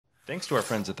Thanks to our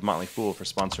friends at The Motley Fool for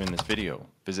sponsoring this video.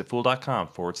 Visit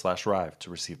fool.com/Riiv to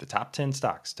receive the top 10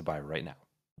 stocks to buy right now.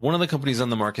 One of the companies on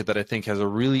the market that I think has a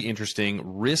really interesting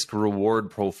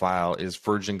risk-reward profile is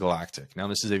Virgin Galactic. Now,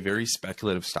 this is a very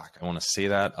speculative stock. I want to say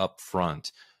that up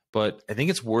front, but I think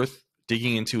it's worth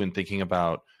digging into and thinking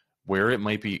about where it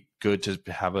might be good to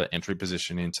have an entry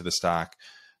position into the stock.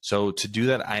 So to do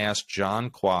that, I asked Jon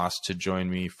Quast to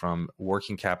join me from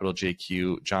Working Capital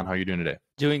JQ. Jon, how are you doing today?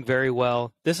 Doing very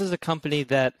well. This is a company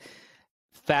that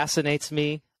fascinates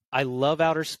me. I love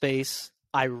outer space.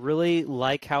 I really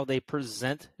like how they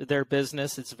present their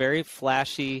business. It's very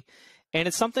flashy, and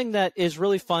it's something that is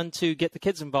really fun to get the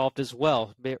kids involved as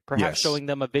well. Perhaps showing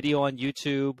them a video on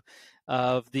YouTube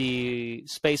of the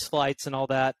space flights and all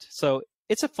that. So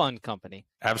it's a fun company.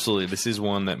 Absolutely. This is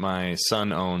one that my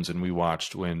son owns, and we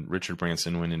watched when Richard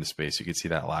Branson went into space. You could see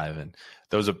that live, and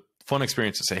that was a fun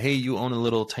experience to say, hey, you own a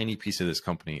little tiny piece of this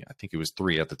company. I think it was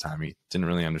 3 at the time. He didn't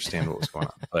really understand what was going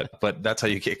on, but that's how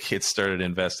you get kids started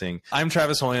investing. I'm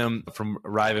Travis Hoium from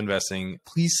Riiv Investing.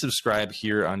 Please subscribe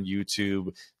here on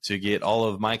YouTube to get all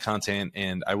of my content,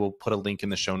 and I will put a link in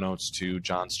the show notes to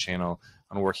Jon's channel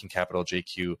on Working Capital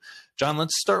JQ. Jon,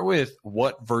 let's start with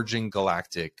what Virgin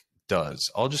Galactic does.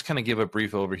 I'll just kind of give a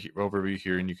brief overview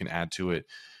here, and you can add to it.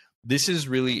 This is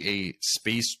really a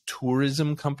space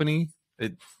tourism company.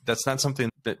 That's not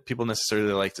something that people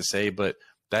necessarily like to say, but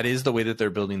that is the way that they're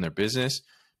building their business.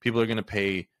 People are going to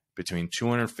pay between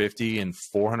 $250,000 and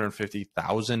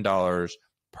 $450,000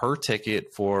 per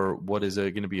ticket for what is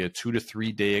going to be a 2 to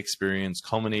 3 day experience,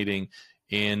 culminating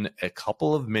in a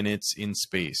couple of minutes in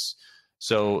space.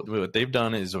 So what they've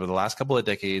done is, over the last couple of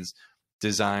decades,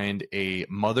 designed a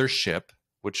mothership,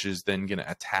 which is then going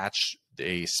to attach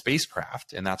a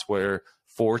spacecraft, and that's where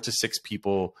 4 to 6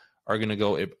 people are going to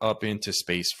go up into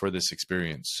space for this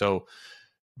experience. So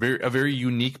a very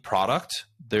unique product.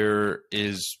 There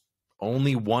is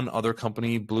only one other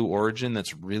company, Blue Origin,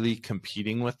 that's really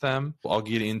competing with them. I'll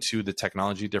get into the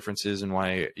technology differences and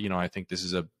why, I think this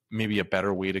is maybe a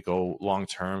better way to go long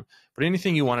term. But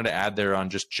anything you wanted to add there on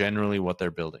just generally what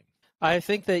they're building? I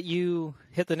think that you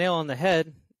hit the nail on the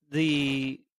head.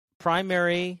 The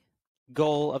primary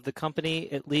goal of the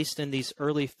company, at least in these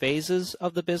early phases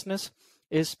of the business,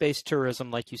 is space tourism,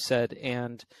 like you said,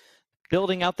 and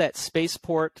building out that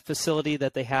spaceport facility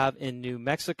that they have in New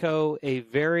Mexico, a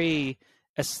very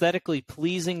aesthetically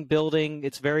pleasing building.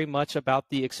 It's very much about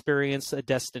the experience, a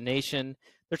destination.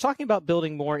 They're talking about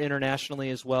building more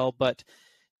internationally as well, but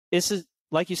this is,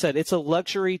 like you said, it's a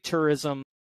luxury tourism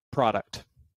product.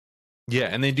 Yeah,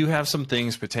 and they do have some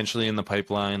things potentially in the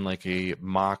pipeline, like a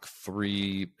Mach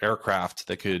 3 aircraft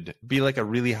that could be like a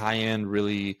really high-end,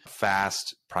 really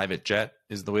fast private jet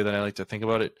is the way that I like to think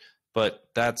about it. But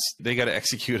they got to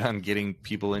execute on getting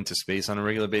people into space on a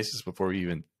regular basis before we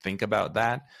even think about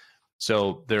that.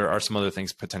 So there are some other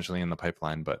things potentially in the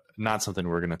pipeline, but not something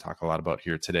we're going to talk a lot about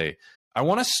here today. I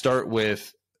want to start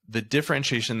with the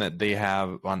differentiation that they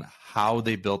have on how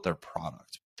they built their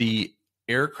product. The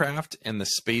aircraft and the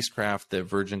spacecraft that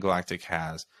Virgin Galactic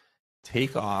has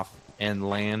take off and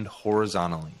land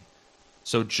horizontally.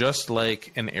 So just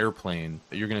like an airplane,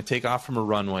 you're going to take off from a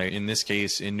runway, in this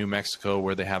case in New Mexico,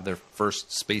 where they have their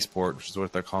first spaceport, which is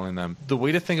what they're calling them. The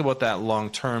way to think about that long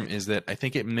term is that I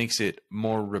think it makes it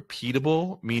more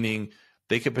repeatable, meaning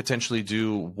they could potentially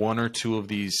do 1 or 2 of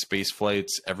these space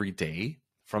flights every day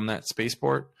from that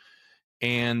spaceport.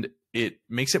 And it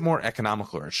makes it more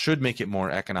economical, or it should make it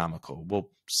more economical. We'll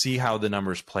see how the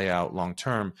numbers play out long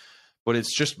term, but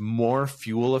it's just more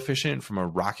fuel efficient from a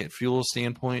rocket fuel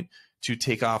standpoint to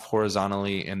take off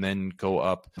horizontally and then go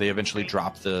up. They eventually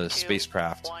drop the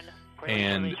spacecraft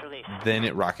and then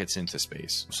it rockets into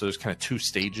space. So there's kind of 2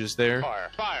 stages there,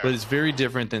 but it's very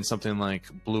different than something like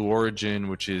Blue Origin,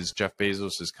 which is Jeff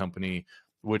Bezos's company,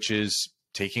 which is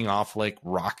taking off like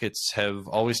rockets have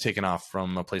always taken off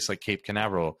from a place like Cape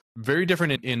Canaveral. Very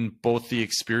different in both the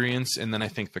experience and then I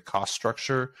think the cost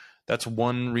structure. That's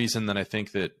one reason that I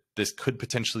think that this could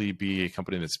potentially be a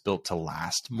company that's built to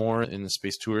last more in the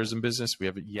space tourism business. We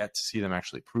haven't yet to see them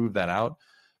actually prove that out.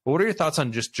 But what are your thoughts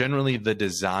on just generally the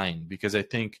design? Because I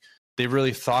think they've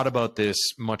really thought about this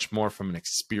much more from an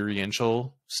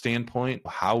experiential standpoint.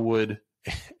 How would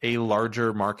a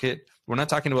larger market, we're not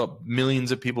talking about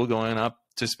millions of people going up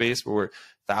to space, but we're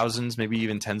thousands, maybe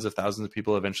even tens of thousands of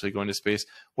people eventually going to space.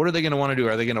 What are they going to want to do?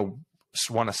 Are they going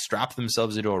to want to strap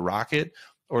themselves into a rocket,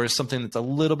 or is something that's a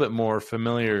little bit more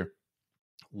familiar,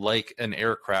 like an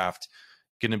aircraft,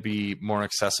 going to be more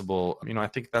accessible? I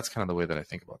think that's kind of the way that I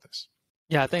think about this.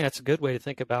 Yeah, I think that's a good way to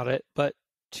think about it. But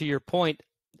to your point,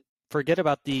 forget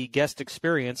about the guest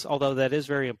experience, although that is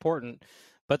very important.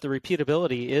 But the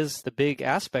repeatability is the big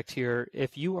aspect here.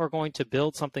 If you are going to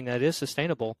build something that is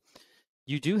sustainable,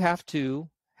 you do have to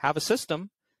have a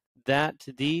system that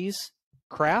these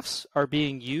crafts are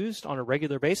being used on a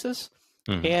regular basis,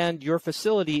 and your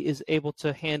facility is able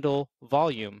to handle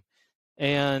volume.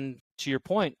 And to your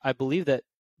point, I believe that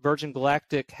Virgin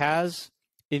Galactic has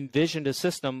envisioned a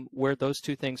system where those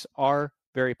two things are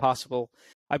very possible.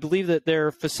 I believe that their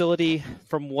facility,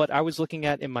 from what I was looking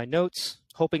at in my notes,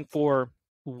 hoping for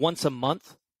once a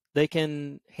month, they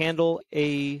can handle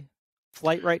a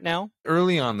flight right now.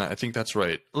 Early on that, I think that's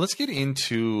right. Let's get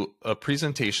into a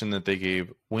presentation that they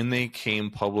gave when they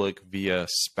came public via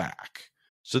SPAC.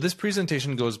 So this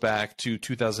presentation goes back to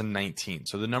 2019.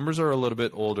 So the numbers are a little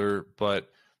bit older, but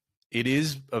it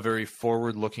is a very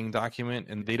forward-looking document,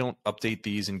 and they don't update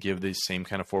these and give the same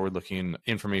kind of forward-looking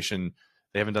information.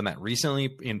 They haven't done that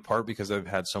recently, in part because they've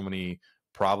had so many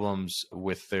problems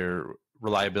with their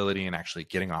reliability and actually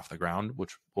getting off the ground,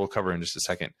 which we'll cover in just a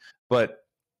second. But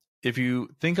if you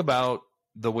think about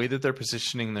the way that they're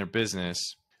positioning their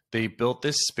business, they built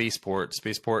this spaceport.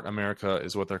 Spaceport America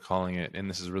is what they're calling it. And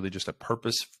this is really just a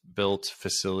purpose-built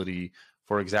facility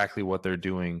for exactly what they're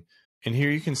doing. And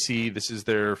here you can see this is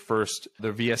their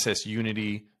VSS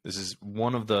Unity. This is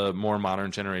one of the more modern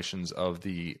generations of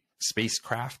the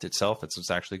spacecraft itself. It's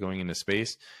what's actually going into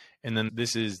space. And then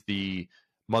this is the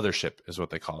mothership is what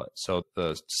they call it. So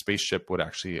the spaceship would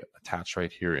actually attach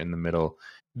right here in the middle.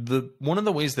 One of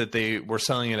the ways that they were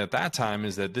selling it at that time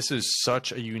is that this is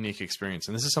such a unique experience.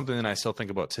 And this is something that I still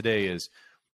think about today is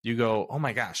you go, oh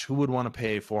my gosh, who would want to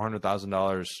pay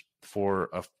 $400,000 for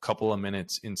a couple of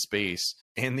minutes in space?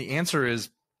 And the answer is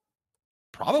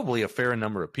probably a fair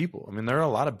number of people. I mean, there are a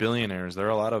lot of billionaires. There are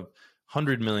a lot of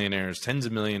 100 millionaires, tens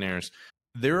of millionaires.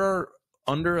 There are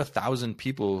under 1,000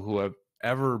 people who have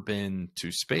ever been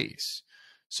to space.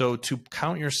 So to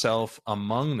count yourself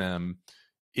among them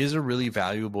is a really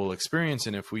valuable experience.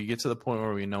 And if we get to the point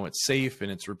where we know it's safe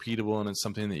and it's repeatable and it's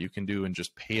something that you can do and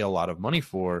just pay a lot of money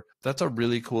for, that's a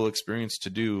really cool experience to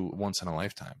do once in a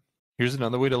lifetime. Here's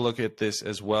another way to look at this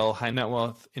as well. High net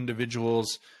wealth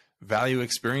individuals value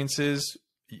experiences.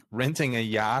 Renting a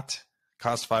yacht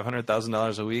costs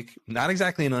 $500,000 a week. Not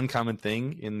exactly an uncommon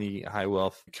thing in the high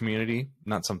wealth community.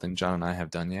 Not something John and I have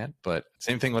done yet, but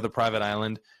same thing with a private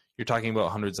island. You're talking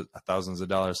about hundreds of thousands of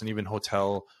dollars, and even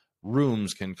hotel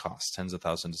rooms can cost tens of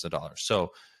thousands of dollars.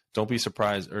 So don't be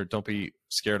surprised or don't be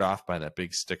scared off by that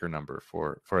big sticker number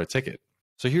for a ticket.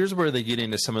 So here's where they get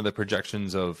into some of the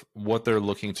projections of what they're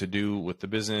looking to do with the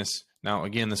business. Now,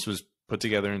 again, this was put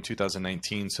together in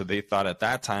 2019. So they thought at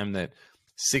that time that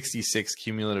 66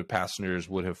 cumulative passengers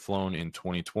would have flown in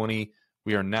 2020.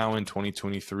 We are now in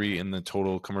 2023 and the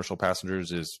total commercial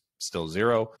passengers is still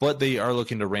 0, but they are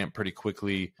looking to ramp pretty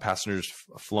quickly. Passengers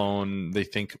flown, they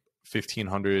think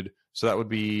 1,500. So that would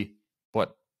be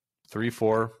what, 3,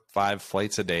 4, 5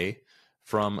 flights a day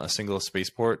from a single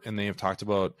spaceport. And they have talked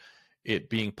about it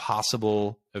being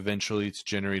possible eventually to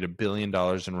generate $1 billion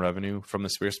in revenue from the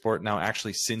spaceport. Now,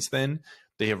 actually, since then,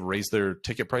 they have raised their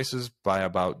ticket prices by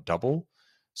about double.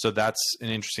 So that's an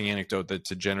interesting anecdote that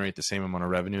to generate the same amount of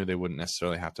revenue, they wouldn't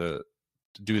necessarily have to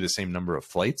do the same number of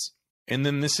flights. And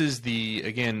then this is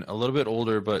again, a little bit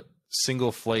older, but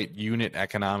single flight unit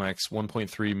economics,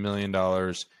 $1.3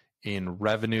 million in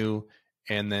revenue.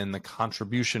 And then the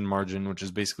contribution margin, which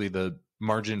is basically the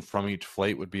margin from each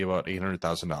flight, would be about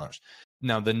 $800,000.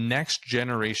 Now, the next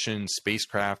generation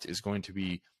spacecraft is going to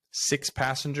be 6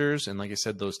 passengers. And like I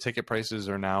said, those ticket prices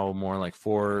are now more like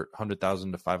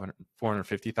 $400,000 to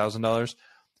 $450,000.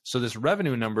 So this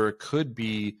revenue number could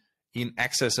be in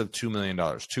excess of $2 million,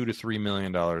 $2 to $3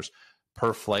 million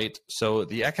per flight. So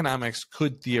the economics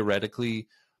could theoretically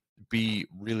be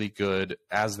really good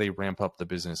as they ramp up the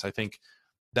business. I think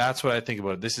that's what I think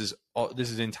about. This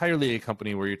is entirely a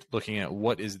company where you're looking at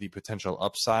what is the potential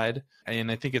upside.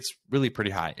 And I think it's really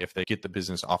pretty high if they get the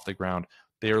business off the ground.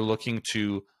 They are looking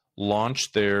to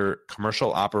launch their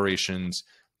commercial operations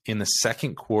in the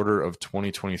second quarter of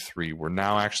 2023. We're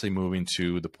now actually moving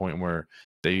to the point where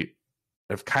they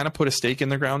have kind of put a stake in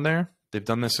the ground there. They've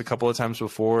done this a couple of times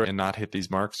before and not hit these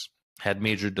marks. Had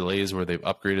major delays where they've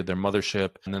upgraded their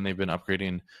mothership, and then they've been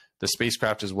upgrading the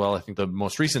spacecraft as well. I think the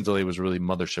most recent delay was really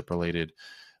mothership related,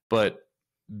 but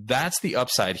that's the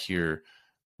upside here.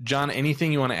 John,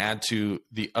 anything you want to add to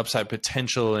the upside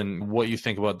potential and what you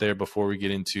think about there before we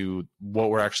get into what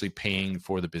we're actually paying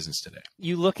for the business today?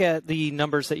 You look at the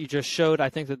numbers that you just showed, I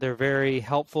think that they're very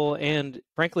helpful and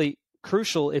frankly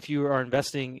crucial if you are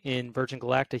investing in Virgin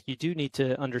Galactic. You do need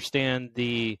to understand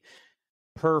the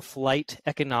per flight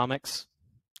economics.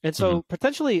 And so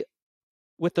potentially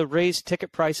with the raised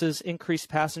ticket prices, increased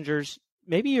passengers,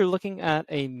 maybe you're looking at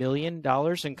 $1 million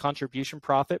in contribution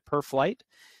profit per flight.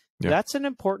 Yeah. That's an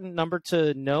important number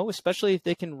to know, especially if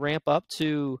they can ramp up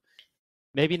to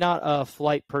maybe not a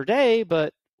flight per day,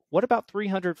 but what about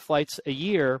 300 flights a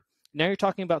year? Now you're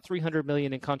talking about 300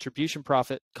 million in contribution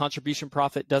profit. Contribution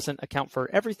profit doesn't account for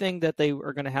everything that they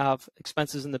are going to have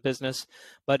expenses in the business,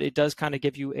 but it does kind of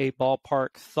give you a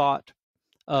ballpark thought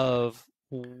of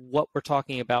what we're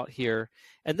talking about here.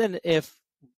 And then if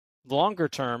longer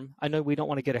term, I know we don't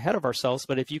want to get ahead of ourselves,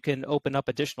 but if you can open up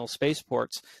additional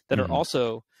spaceports that are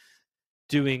also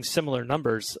doing similar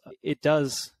numbers, it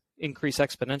does increase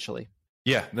exponentially.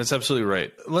 Yeah, that's absolutely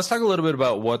right. Let's talk a little bit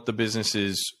about what the business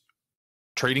is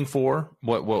trading for,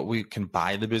 what we can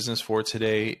buy the business for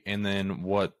today, and then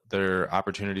what their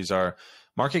opportunities are.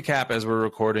 Market cap, as we're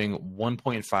recording,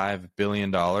 $1.5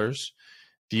 billion.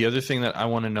 The other thing that I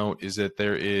want to note is that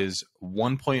there is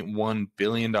 $1.1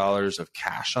 billion of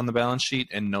cash on the balance sheet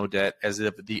and no debt as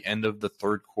of the end of the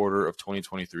third quarter of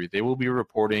 2023. They will be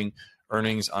reporting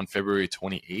earnings on February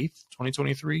 28th,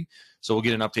 2023. So we'll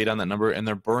get an update on that number. And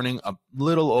they're burning a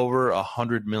little over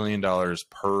 $100 million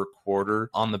per quarter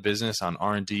on the business, on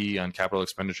R&D, on capital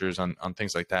expenditures, on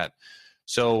things like that.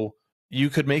 So you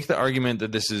could make the argument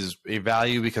that this is a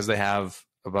value because they have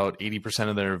about 80%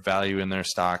 of their value in their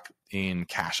stock in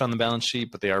cash on the balance sheet,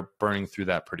 but they are burning through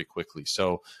that pretty quickly.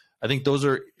 So I think those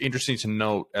are interesting to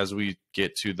note as we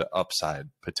get to the upside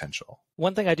potential.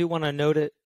 One thing I do want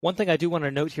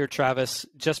to note here, Travis,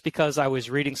 just because I was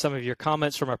reading some of your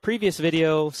comments from a previous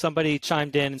video, somebody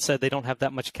chimed in and said they don't have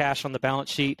that much cash on the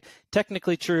balance sheet.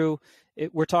 Technically true.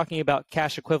 We're talking about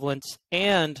cash equivalents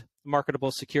and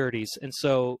marketable securities. And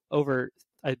so over,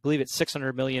 I believe it's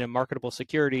 600 million in marketable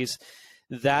securities.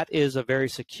 That is a very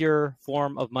secure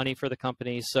form of money for the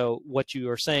company. So what you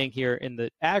are saying here in the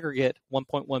aggregate,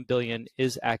 1.1 billion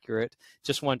is accurate.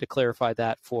 Just wanted to clarify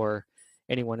that for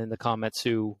anyone in the comments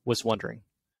who was wondering.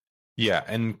 Yeah,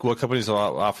 and what companies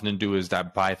often do is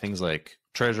that buy things like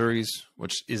treasuries,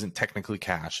 which isn't technically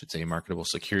cash. It's a marketable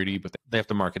security, but they have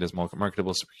to market as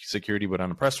marketable security. But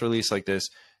on a press release like this,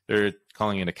 they're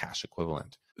calling it a cash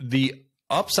equivalent. The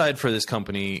upside for this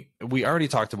company, we already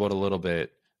talked about a little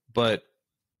bit, but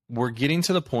we're getting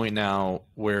to the point now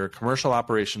where commercial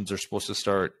operations are supposed to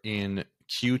start in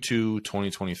Q2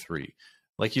 2023.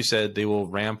 Like you said, they will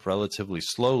ramp relatively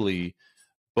slowly,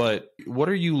 but what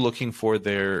are you looking for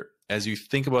there as you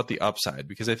think about the upside?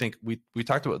 Because I think we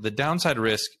talked about the downside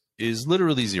risk is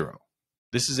literally zero.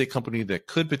 This is a company that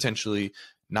could potentially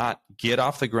not get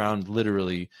off the ground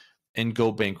literally and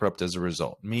go bankrupt as a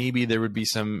result. Maybe there would be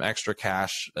some extra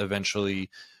cash eventually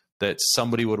that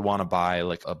somebody would want to buy,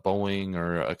 like a Boeing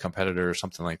or a competitor or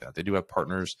something like that. They do have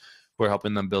partners who are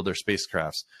helping them build their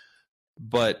spacecrafts.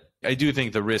 But I do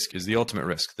think the risk is the ultimate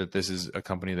risk, that this is a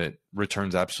company that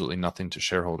returns absolutely nothing to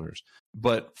shareholders.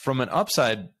 But from an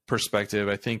upside perspective,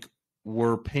 I think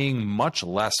we're paying much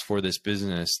less for this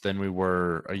business than we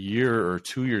were a year or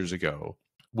 2 years ago,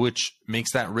 which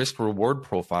makes that risk reward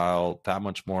profile that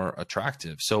much more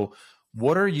attractive. So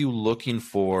what are you looking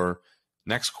for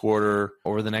next quarter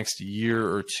or the next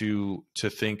year or two to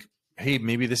think, hey,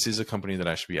 maybe this is a company that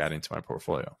I should be adding to my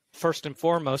portfolio? First and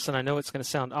foremost, and I know it's going to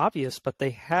sound obvious, but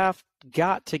they have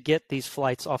got to get these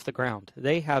flights off the ground.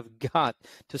 They have got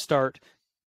to start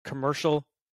commercial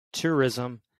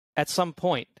tourism at some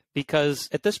point, because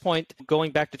at this point,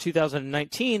 going back to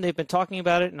 2019, they've been talking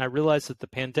about it, and I realized that the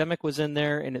pandemic was in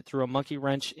there and it threw a monkey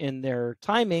wrench in their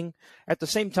timing. At the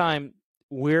same time,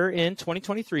 we're in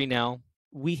 2023 now.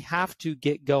 We have to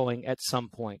get going at some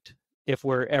point if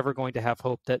we're ever going to have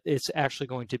hope that it's actually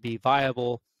going to be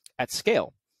viable at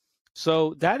scale.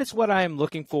 So that is what I am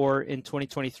looking for in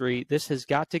 2023. This has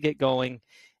got to get going.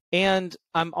 And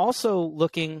I'm also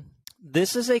looking,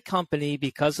 this is a company,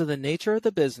 because of the nature of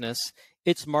the business,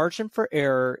 its margin for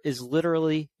error is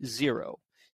literally zero.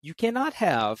 You cannot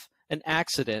have an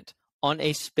accident on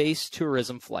a space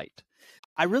tourism flight.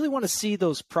 I really want to see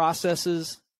those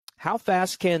processes. How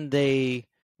fast can they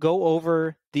go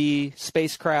over the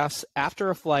spacecrafts after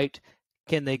a flight?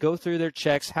 Can they go through their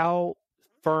checks? How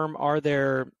firm are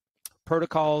their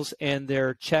protocols and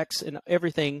their checks and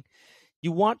everything?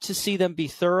 You want to see them be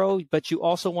thorough, but you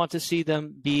also want to see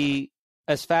them be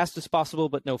as fast as possible,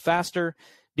 but no faster,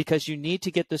 because you need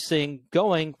to get this thing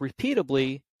going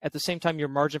repeatably. At the same time, your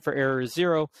margin for error is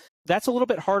zero. That's a little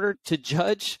bit harder to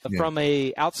judge from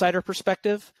an outsider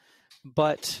perspective,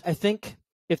 but I think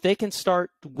if they can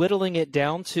start whittling it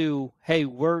down to, hey,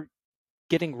 we're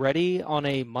getting ready on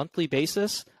a monthly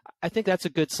basis, I think that's a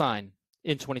good sign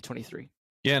in 2023.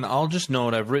 Yeah, and I'll just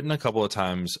note, I've written a couple of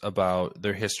times about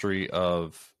their history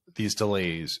of these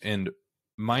delays, and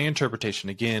my interpretation,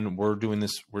 again, we're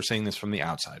saying this from the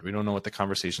outside. We don't know what the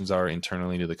conversations are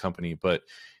internally to the company, but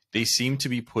they seem to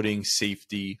be putting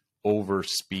safety over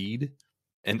speed.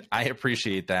 And I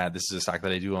appreciate that. This is a stock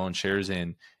that I do own shares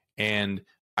in. And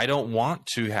I don't want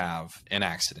to have an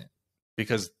accident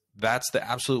because that's the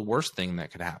absolute worst thing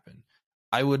that could happen.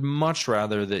 I would much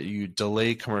rather that you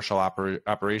delay commercial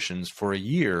operations for a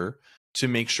year to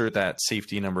make sure that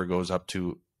safety number goes up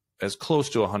to as close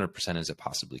to 100% as it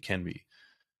possibly can be.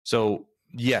 So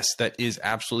yes, that is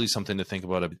absolutely something to think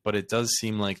about, but it does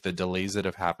seem like the delays that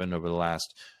have happened over the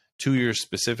last 2 years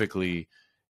specifically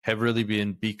have really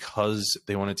been because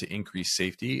they wanted to increase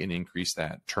safety and increase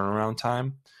that turnaround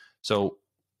time. So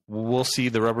we'll see.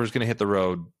 The rubber is going to hit the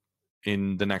road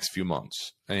in the next few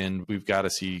months, and we've got to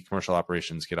see commercial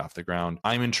operations get off the ground.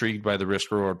 I'm intrigued by the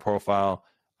risk reward profile.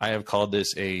 I have called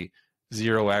this a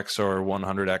 0x or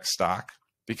 100x stock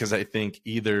because I think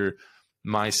either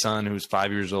my son, who's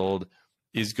 5 years old,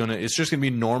 it's just gonna be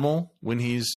normal when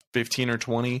he's 15 or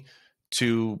 20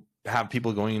 to have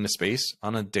people going into space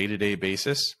on a day-to-day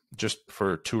basis just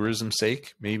for tourism's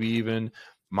sake. Maybe even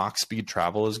Mach speed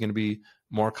travel is going to be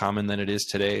more common than it is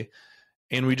today.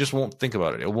 And we just won't think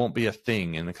about it. It won't be a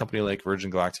thing. And a company like Virgin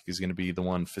Galactic is going to be the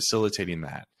one facilitating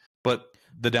that. But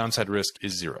the downside risk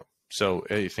is zero. So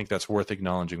I think that's worth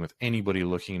acknowledging with anybody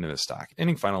looking into this stock.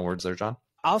 Any final words there, John?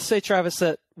 I'll say, Travis,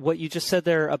 that what you just said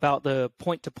there about the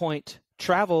point-to-point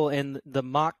travel and the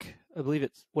Mach, I believe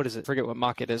it's, what is it? I forget what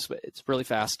Mach it is, but it's really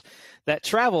fast. That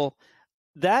travel,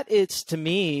 that is, to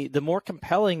me, the more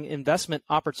compelling investment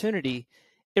opportunity.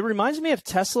 It reminds me of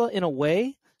Tesla in a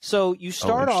way. So you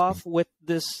start off with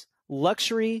this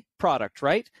luxury product,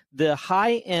 right? The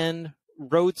high-end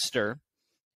Roadster,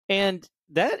 and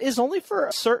that is only for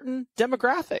a certain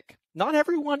demographic. Not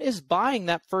everyone is buying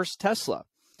that first Tesla,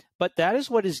 but that is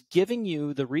what is giving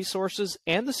you the resources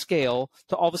and the scale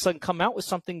to all of a sudden come out with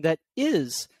something that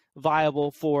is viable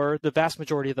for the vast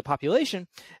majority of the population.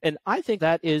 And I think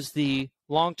that is the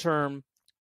long-term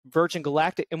Virgin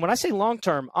Galactic. And when I say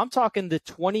long-term, I'm talking the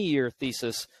 20-year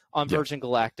thesis on Virgin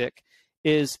Galactic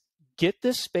is get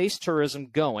this space tourism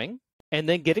going and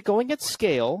then get it going at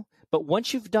scale. But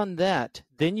once you've done that,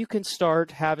 then you can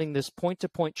start having this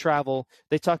point-to-point travel.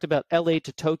 They talked about LA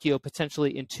to Tokyo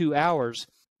potentially in 2 hours.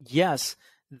 Yes,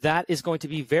 that is going to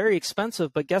be very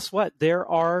expensive, but guess what? There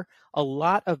are a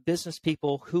lot of business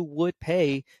people who would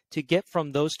pay to get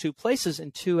from those two places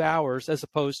in 2 hours as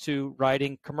opposed to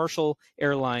riding commercial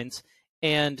airlines.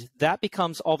 And that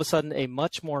becomes all of a sudden a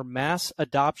much more mass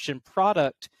adoption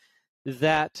product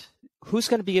that who's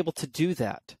going to be able to do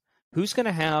that? Who's going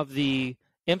to have the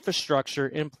infrastructure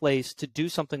in place to do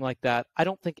something like that? I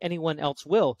don't think anyone else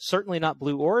will. Certainly not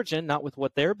Blue Origin, not with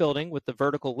what they're building with the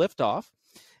vertical liftoff.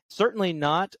 Certainly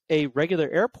not a regular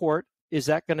airport. Is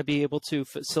that going to be able to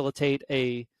facilitate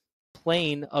a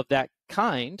plane of that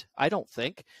kind? I don't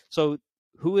think. So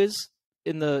who is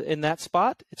in that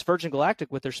spot? It's Virgin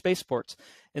Galactic with their spaceports.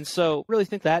 And so I really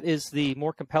think that is the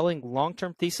more compelling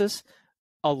long-term thesis.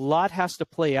 A lot has to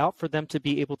play out for them to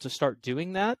be able to start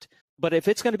doing that. But if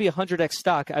it's going to be a 100x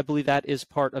stock, I believe that is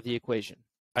part of the equation.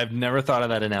 I've never thought of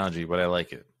that analogy, but I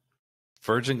like it.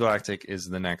 Virgin Galactic is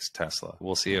the next Tesla.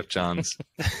 We'll see if John's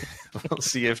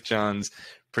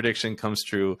prediction comes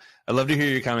true. I'd love to hear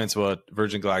your comments about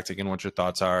Virgin Galactic and what your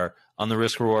thoughts are on the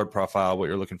risk reward profile, what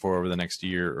you're looking for over the next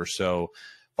year or so.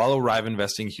 Follow Riiv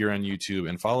Investing here on YouTube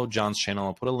and follow John's channel.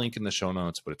 I'll put a link in the show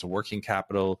notes, but it's a Working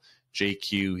Capital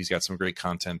JQ. He's got some great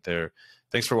content there.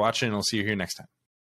 Thanks for watching, and I'll see you here next time.